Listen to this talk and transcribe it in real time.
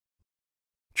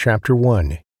Chapter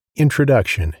 1.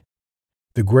 Introduction.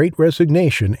 The Great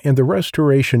Resignation and the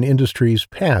Restoration Industry's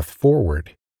Path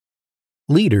Forward.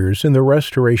 Leaders in the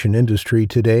restoration industry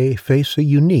today face a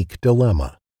unique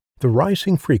dilemma. The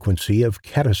rising frequency of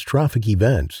catastrophic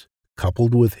events,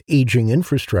 coupled with aging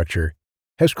infrastructure,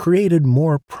 has created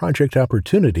more project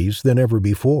opportunities than ever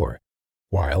before,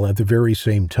 while at the very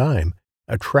same time,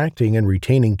 attracting and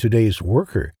retaining today's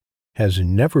worker has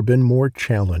never been more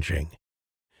challenging.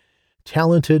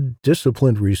 Talented,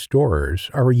 disciplined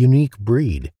restorers are a unique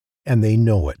breed, and they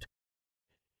know it.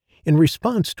 In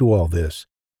response to all this,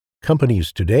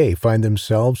 companies today find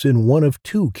themselves in one of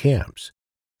two camps: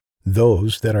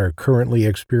 those that are currently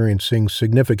experiencing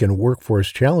significant workforce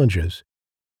challenges,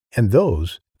 and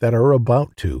those that are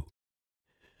about to.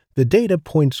 The data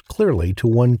points clearly to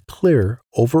one clear,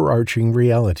 overarching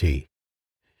reality.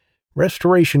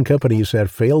 Restoration companies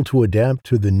that fail to adapt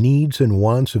to the needs and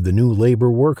wants of the new labor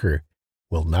worker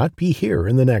will not be here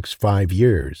in the next 5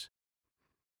 years.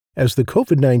 As the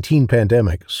COVID-19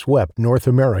 pandemic swept North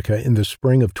America in the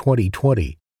spring of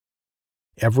 2020,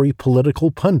 every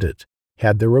political pundit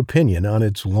had their opinion on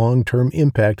its long-term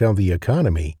impact on the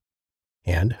economy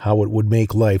and how it would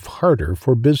make life harder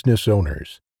for business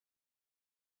owners.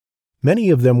 Many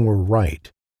of them were right,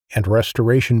 and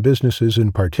restoration businesses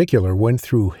in particular went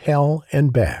through hell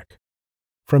and back.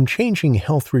 From changing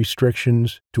health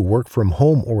restrictions to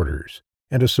work-from-home orders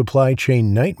and a supply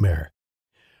chain nightmare,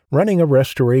 running a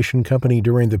restoration company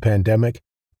during the pandemic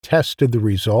tested the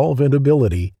resolve and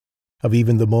ability of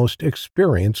even the most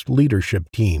experienced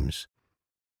leadership teams.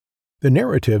 The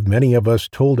narrative many of us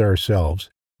told ourselves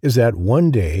is that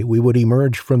one day we would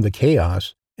emerge from the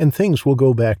chaos and things will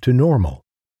go back to normal.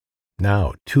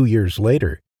 Now, 2 years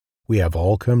later, we have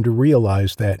all come to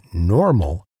realize that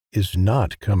normal is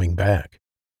not coming back.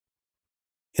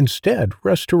 Instead,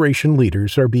 restoration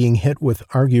leaders are being hit with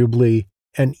arguably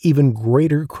an even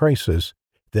greater crisis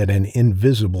than an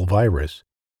invisible virus,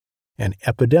 an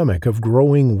epidemic of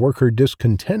growing worker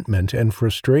discontentment and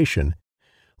frustration,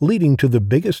 leading to the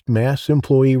biggest mass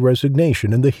employee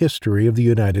resignation in the history of the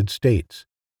United States.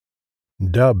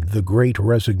 Dubbed the Great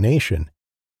Resignation,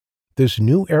 this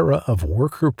new era of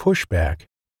worker pushback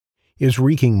is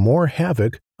wreaking more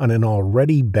havoc on an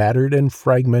already battered and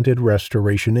fragmented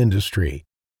restoration industry.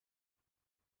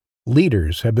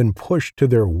 Leaders have been pushed to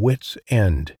their wits'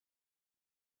 end.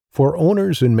 For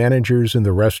owners and managers in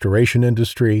the restoration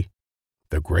industry,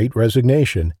 the Great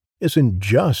Resignation isn't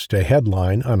just a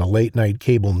headline on a late-night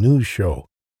cable news show.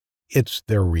 It's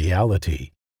their reality.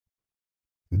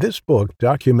 This book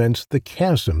documents the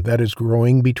chasm that is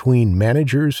growing between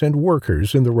managers and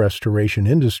workers in the restoration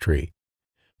industry,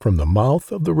 from the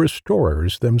mouth of the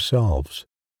restorers themselves.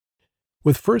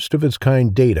 With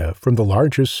first-of-its-kind data from the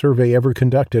largest survey ever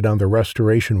conducted on the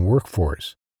restoration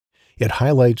workforce, it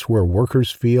highlights where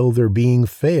workers feel they're being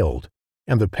failed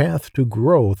and the path to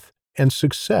growth and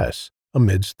success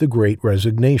amidst the Great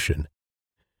Resignation.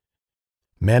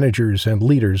 Managers and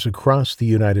leaders across the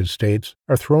United States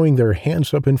are throwing their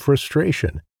hands up in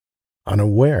frustration,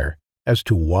 unaware as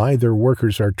to why their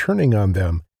workers are turning on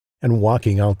them and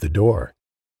walking out the door.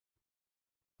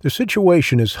 The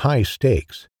situation is high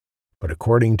stakes, but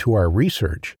according to our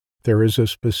research, there is a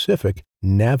specific,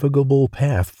 navigable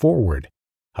path forward.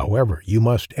 However, you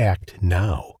must act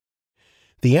now.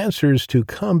 The answers to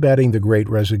combating the Great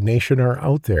Resignation are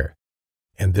out there,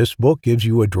 and this book gives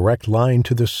you a direct line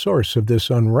to the source of this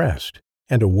unrest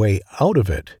and a way out of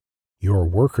it: your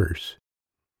workers.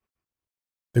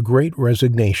 The Great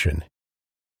Resignation.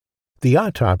 The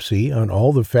autopsy on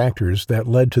all the factors that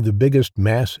led to the biggest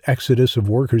mass exodus of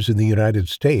workers in the United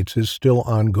States is still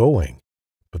ongoing,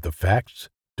 but the facts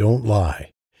don't lie,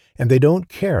 and they don't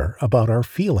care about our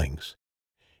feelings.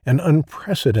 An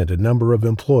unprecedented number of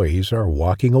employees are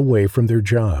walking away from their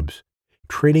jobs,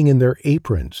 trading in their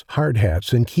aprons, hard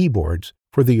hats, and keyboards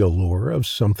for the allure of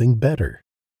something better.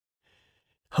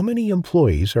 How many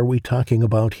employees are we talking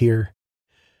about here?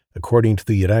 According to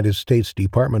the United States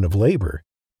Department of Labor,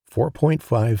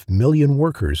 4.5 million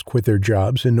workers quit their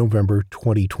jobs in November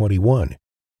 2021,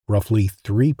 roughly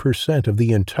 3% of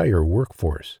the entire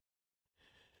workforce.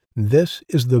 This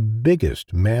is the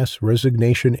biggest mass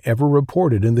resignation ever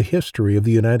reported in the history of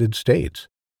the United States.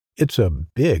 It's a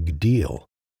big deal.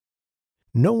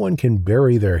 No one can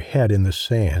bury their head in the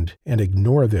sand and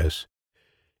ignore this,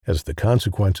 as the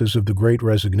consequences of the Great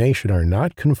Resignation are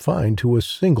not confined to a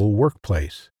single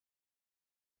workplace.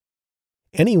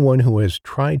 Anyone who has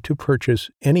tried to purchase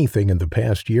anything in the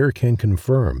past year can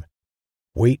confirm.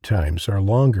 Wait times are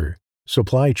longer,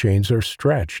 supply chains are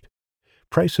stretched,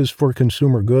 prices for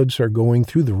consumer goods are going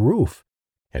through the roof,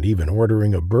 And even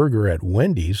ordering a burger at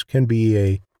Wendy's can be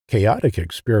a chaotic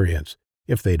experience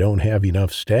if they don't have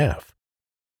enough staff.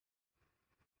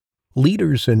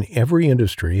 Leaders in every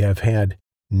industry have had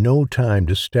no time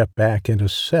to step back and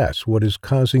assess what is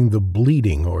causing the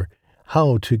bleeding or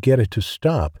how to get it to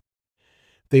stop.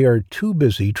 They are too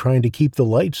busy trying to keep the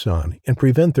lights on and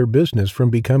prevent their business from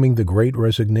becoming the Great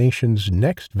Resignation's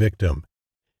next victim.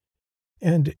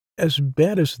 And as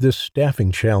bad as this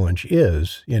staffing challenge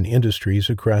is in industries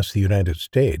across the United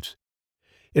States,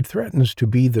 it threatens to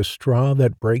be the straw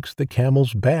that breaks the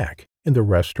camel's back in the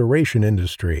restoration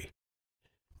industry.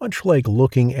 Much like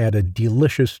looking at a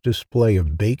delicious display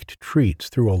of baked treats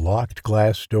through a locked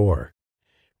glass door,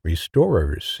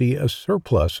 restorers see a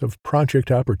surplus of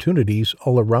project opportunities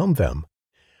all around them,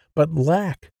 but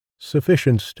lack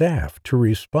sufficient staff to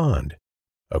respond.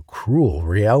 A cruel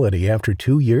reality after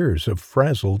 2 years of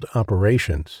frazzled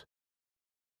operations.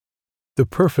 The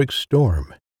perfect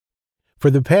storm. For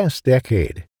the past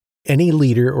decade, any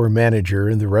leader or manager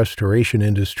in the restoration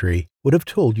industry would have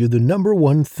told you the number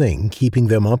one thing keeping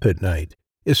them up at night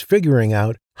is figuring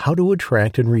out how to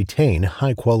attract and retain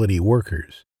high-quality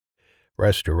workers.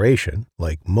 Restoration,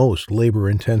 like most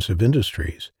labor-intensive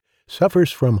industries,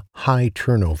 suffers from high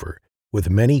turnover, with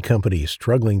many companies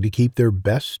struggling to keep their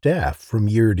best staff from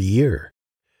year to year.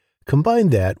 Combine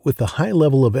that with the high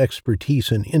level of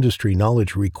expertise and industry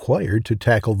knowledge required to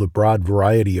tackle the broad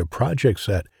variety of projects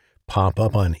that pop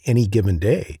up on any given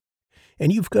day,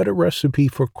 and you've got a recipe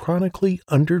for chronically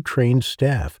undertrained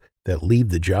staff that leave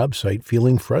the job site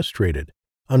feeling frustrated,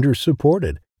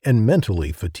 undersupported, and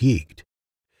mentally fatigued.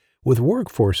 With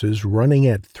workforces running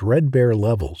at threadbare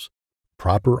levels,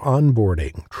 proper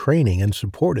onboarding, training, and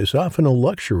support is often a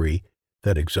luxury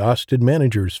that exhausted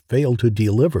managers fail to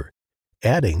deliver,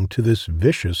 adding to this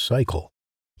vicious cycle.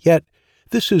 Yet,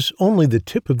 this is only the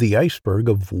tip of the iceberg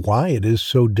of why it is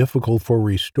so difficult for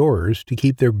restorers to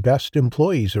keep their best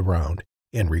employees around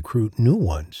and recruit new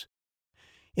ones.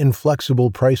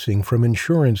 Inflexible pricing from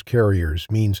insurance carriers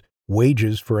means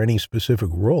wages for any specific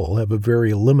role have a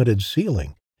very limited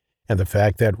ceiling, and the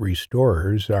fact that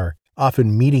restorers are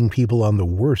often meeting people on the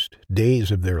worst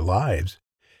days of their lives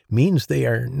means they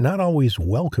are not always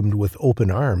welcomed with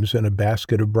open arms and a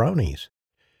basket of brownies.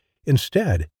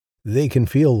 Instead, they can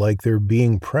feel like they're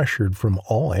being pressured from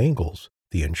all angles: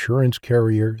 the insurance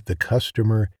carrier, the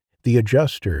customer, the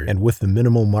adjuster, and with the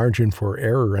minimal margin for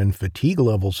error and fatigue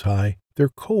levels high, their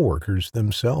coworkers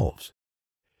themselves.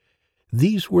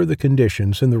 These were the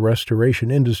conditions in the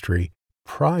restoration industry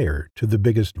prior to the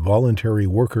biggest voluntary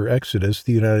worker exodus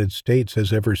the United States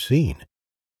has ever seen.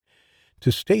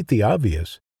 To state the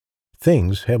obvious,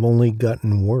 things have only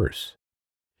gotten worse.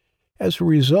 As a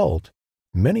result,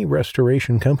 many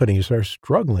restoration companies are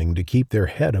struggling to keep their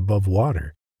head above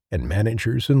water, and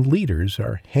managers and leaders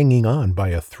are hanging on by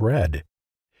a thread.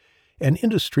 An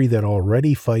industry that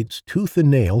already fights tooth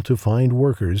and nail to find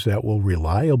workers that will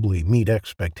reliably meet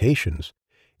expectations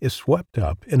is swept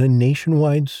up in a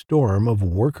nationwide storm of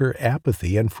worker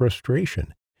apathy and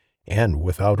frustration, and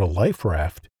without a life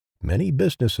raft, many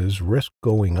businesses risk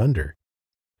going under.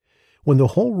 When the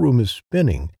whole room is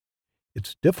spinning,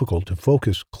 it's difficult to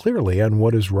focus clearly on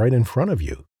what is right in front of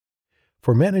you.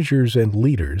 For managers and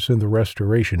leaders in the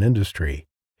restoration industry,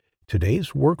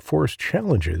 today's workforce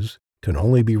challenges can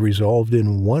only be resolved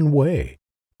in one way: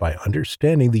 by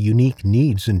understanding the unique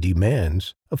needs and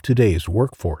demands of today's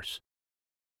workforce.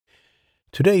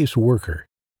 Today's worker.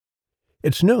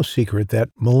 It's no secret that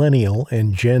Millennial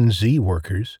and Gen Z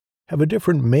workers have a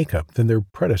different makeup than their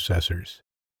predecessors.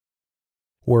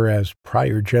 Whereas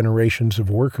prior generations of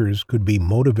workers could be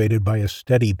motivated by a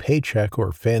steady paycheck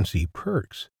or fancy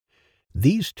perks,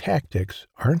 these tactics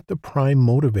aren't the prime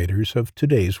motivators of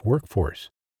today's workforce.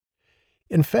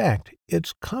 In fact,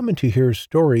 it's common to hear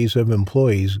stories of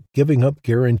employees giving up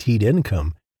guaranteed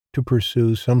income to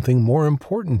pursue something more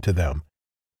important to them,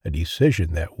 a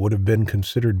decision that would have been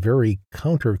considered very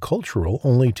countercultural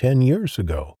only 10 years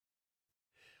ago.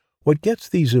 What gets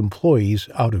these employees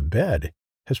out of bed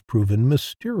has proven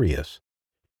mysterious,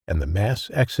 and the mass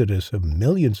exodus of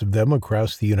millions of them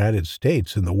across the United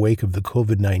States in the wake of the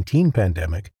COVID-19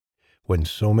 pandemic, when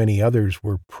so many others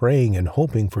were praying and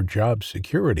hoping for job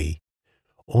security,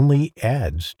 only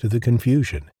adds to the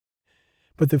confusion.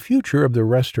 But the future of the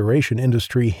restoration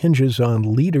industry hinges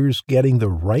on leaders getting the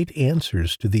right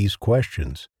answers to these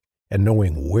questions and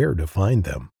knowing where to find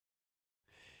them.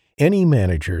 Any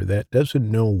manager that doesn't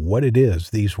know what it is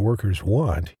these workers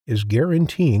want is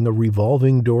guaranteeing a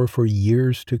revolving door for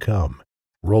years to come,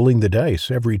 rolling the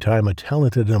dice every time a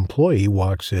talented employee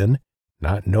walks in,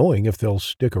 not knowing if they'll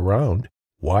stick around,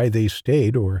 why they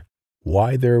stayed, or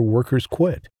why their workers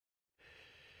quit.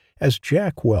 As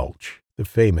Jack Welch, the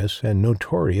famous and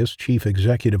notorious chief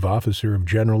executive officer of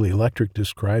General Electric,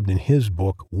 described in his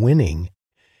book, Winning,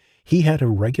 he had a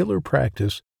regular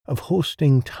practice of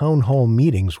hosting town hall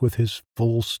meetings with his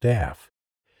full staff.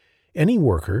 Any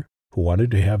worker who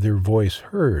wanted to have their voice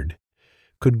heard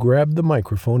could grab the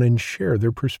microphone and share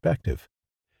their perspective.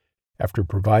 After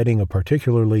providing a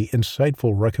particularly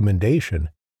insightful recommendation,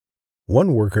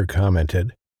 one worker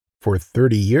commented, "For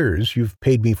 30 years you've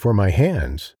paid me for my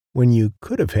hands, when you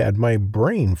could have had my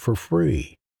brain for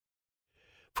free."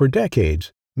 For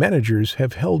decades, managers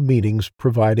have held meetings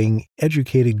providing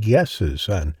educated guesses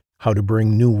on how to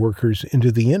bring new workers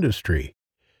into the industry,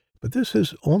 but this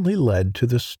has only led to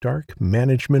the stark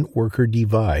management-worker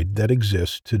divide that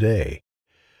exists today.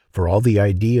 For all the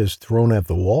ideas thrown at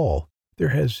the wall, there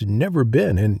has never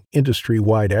been an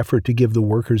industry-wide effort to give the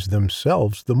workers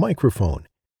themselves the microphone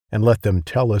and let them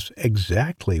tell us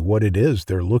exactly what it is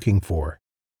they're looking for.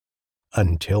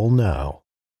 Until now.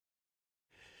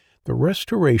 The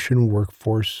Restoration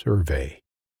Workforce Survey.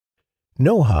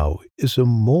 Know-How is a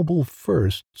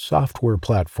mobile-first software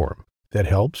platform that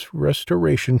helps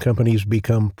restoration companies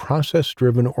become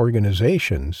process-driven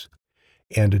organizations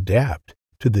and adapt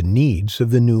to the needs of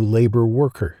the new labor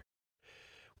worker.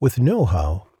 With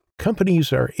Know-How,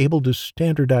 companies are able to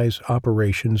standardize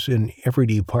operations in every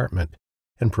department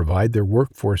and provide their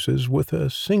workforces with a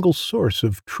single source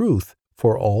of truth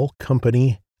for all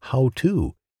company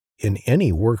how-to in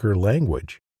any worker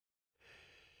language.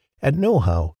 At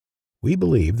Know-How, we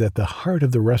believe that the heart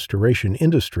of the restoration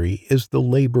industry is the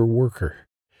labor worker.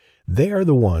 They are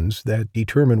the ones that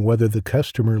determine whether the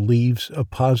customer leaves a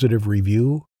positive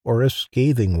review or a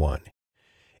scathing one.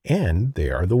 And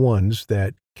they are the ones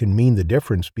that can mean the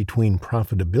difference between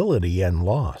profitability and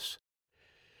loss.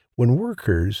 When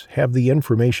workers have the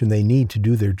information they need to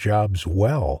do their jobs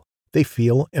well, they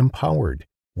feel empowered,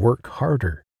 work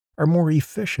harder, are more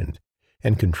efficient,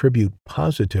 and contribute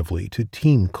positively to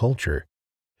team culture.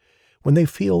 When they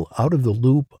feel out of the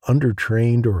loop,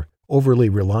 undertrained, or overly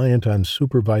reliant on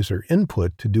supervisor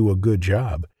input to do a good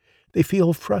job, they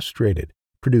feel frustrated,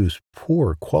 produce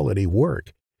poor quality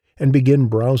work, and begin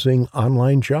browsing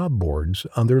online job boards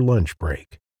on their lunch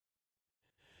break.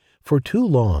 For too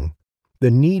long, the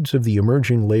needs of the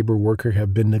emerging labor worker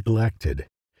have been neglected,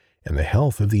 and the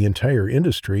health of the entire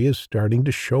industry is starting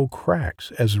to show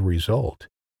cracks as a result.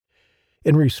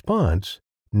 In response,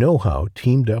 Know-How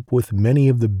teamed up with many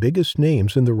of the biggest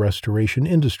names in the restoration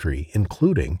industry,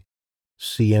 including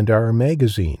C&R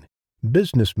Magazine,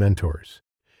 Business Mentors,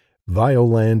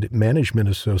 Violand Management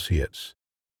Associates,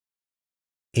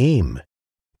 AIM,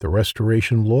 the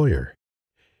Restoration Lawyer,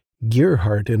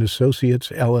 Gearhart and Associates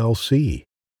LLC,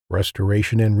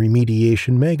 Restoration and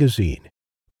Remediation Magazine,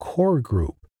 Core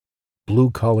Group,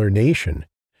 Blue Collar Nation,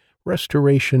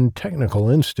 Restoration Technical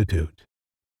Institute.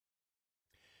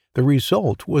 The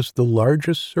result was the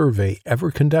largest survey ever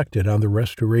conducted on the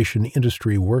restoration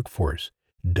industry workforce,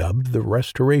 dubbed the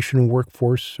Restoration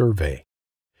Workforce Survey.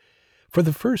 For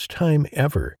the first time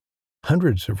ever,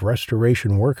 hundreds of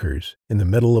restoration workers, in the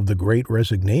middle of the Great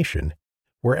Resignation,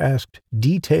 were asked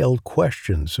detailed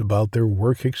questions about their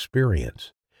work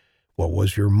experience. What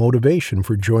was your motivation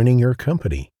for joining your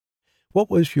company? What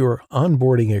was your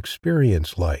onboarding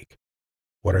experience like?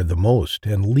 What are the most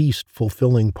and least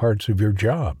fulfilling parts of your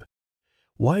job?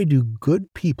 Why do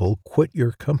good people quit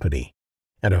your company?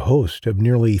 And a host of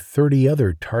nearly 30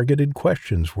 other targeted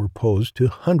questions were posed to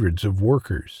hundreds of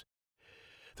workers.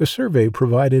 The survey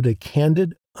provided a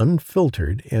candid,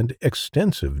 unfiltered, and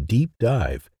extensive deep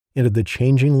dive into the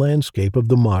changing landscape of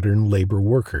the modern labor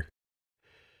worker.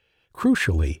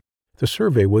 Crucially, the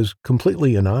survey was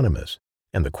completely anonymous,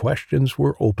 and the questions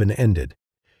were open-ended.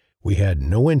 We had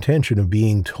no intention of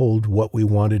being told what we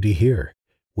wanted to hear.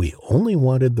 We only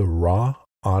wanted the raw,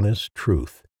 honest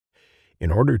truth.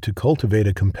 In order to cultivate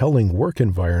a compelling work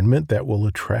environment that will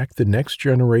attract the next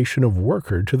generation of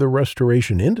worker to the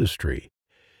restoration industry,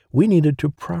 we needed to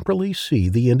properly see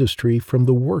the industry from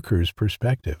the worker's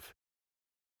perspective.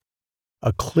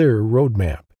 A clear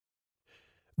roadmap.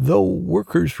 Though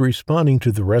workers responding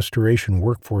to the Restoration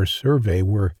Workforce Survey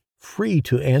were free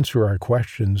to answer our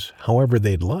questions however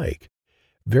they'd like,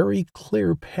 very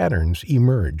clear patterns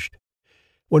emerged.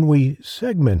 When we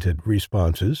segmented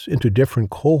responses into different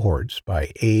cohorts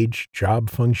by age, job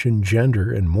function,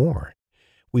 gender, and more,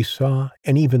 we saw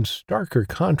an even starker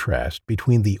contrast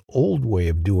between the old way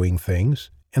of doing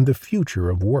things and the future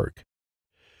of work.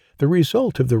 The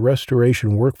result of the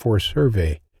Restoration Workforce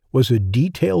Survey was a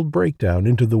detailed breakdown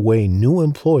into the way new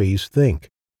employees think,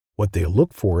 what they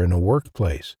look for in a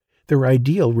workplace, their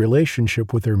ideal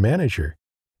relationship with their manager,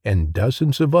 and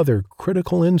dozens of other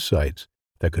critical insights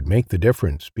that could make the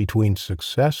difference between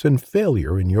success and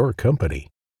failure in your company.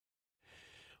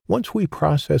 Once we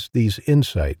processed these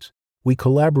insights, we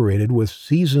collaborated with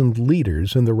seasoned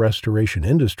leaders in the restoration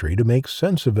industry to make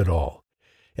sense of it all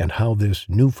and how this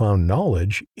newfound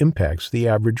knowledge impacts the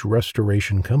average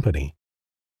restoration company.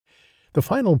 The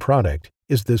final product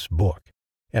is this book,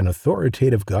 an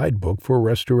authoritative guidebook for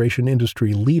restoration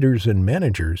industry leaders and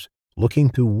managers looking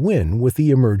to win with the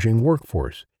emerging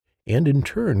workforce and in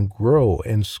turn grow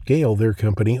and scale their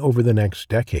company over the next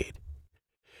decade.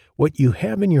 What you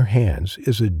have in your hands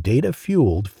is a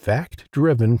data-fueled,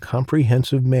 fact-driven,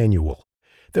 comprehensive manual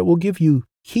that will give you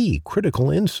key critical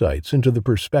insights into the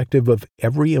perspective of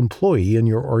every employee in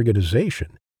your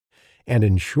organization and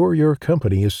ensure your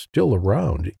company is still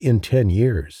around in 10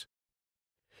 years.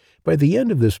 By the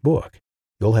end of this book,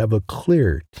 you'll have a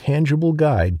clear, tangible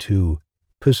guide to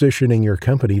positioning your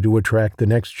company to attract the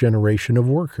next generation of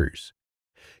workers,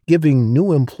 giving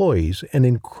new employees an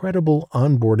incredible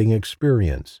onboarding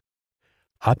experience,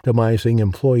 optimizing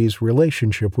employees'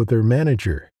 relationship with their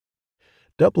manager,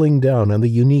 doubling down on the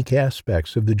unique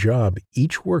aspects of the job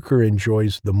each worker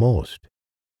enjoys the most,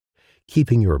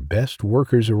 keeping your best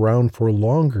workers around for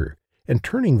longer and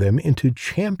turning them into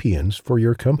champions for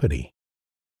your company.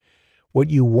 What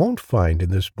you won't find in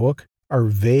this book are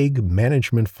vague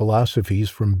management philosophies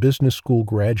from business school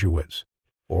graduates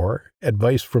or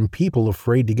advice from people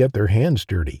afraid to get their hands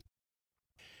dirty.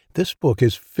 This book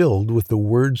is filled with the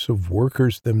words of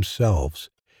workers themselves,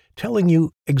 telling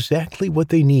you exactly what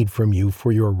they need from you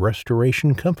for your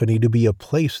restoration company to be a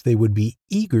place they would be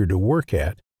eager to work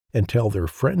at and tell their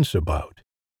friends about.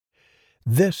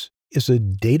 This is a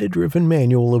data-driven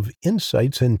manual of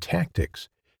insights and tactics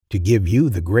to give you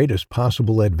the greatest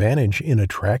possible advantage in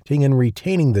attracting and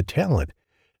retaining the talent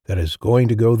that is going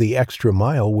to go the extra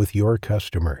mile with your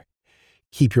customer,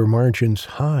 keep your margins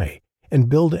high, and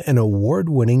build an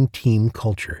award-winning team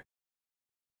culture.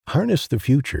 Harness the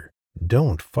future.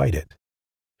 Don't fight it.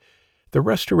 The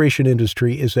restoration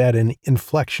industry is at an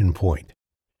inflection point.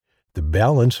 The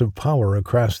balance of power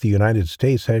across the United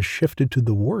States has shifted to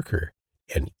the worker,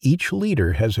 and each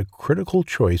leader has a critical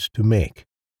choice to make.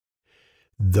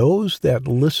 Those that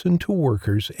listen to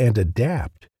workers and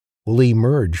adapt will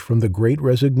emerge from the Great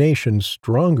Resignation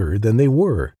stronger than they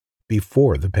were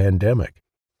before the pandemic.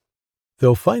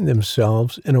 They'll find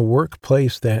themselves in a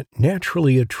workplace that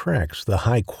naturally attracts the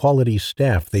high-quality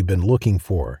staff they've been looking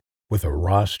for, with a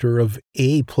roster of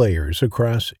A players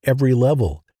across every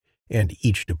level and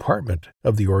each department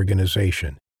of the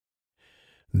organization.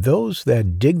 Those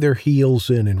that dig their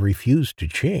heels in and refuse to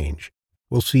change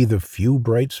will see the few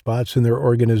bright spots in their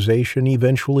organization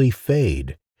eventually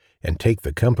fade and take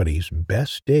the company's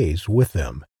best days with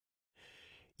them.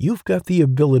 You've got the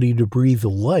ability to breathe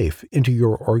life into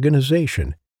your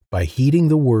organization by heeding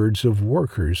the words of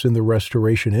workers in the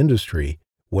restoration industry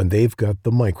when they've got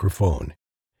the microphone.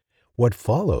 What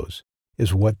follows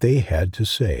is what they had to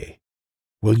say.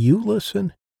 Will you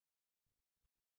listen?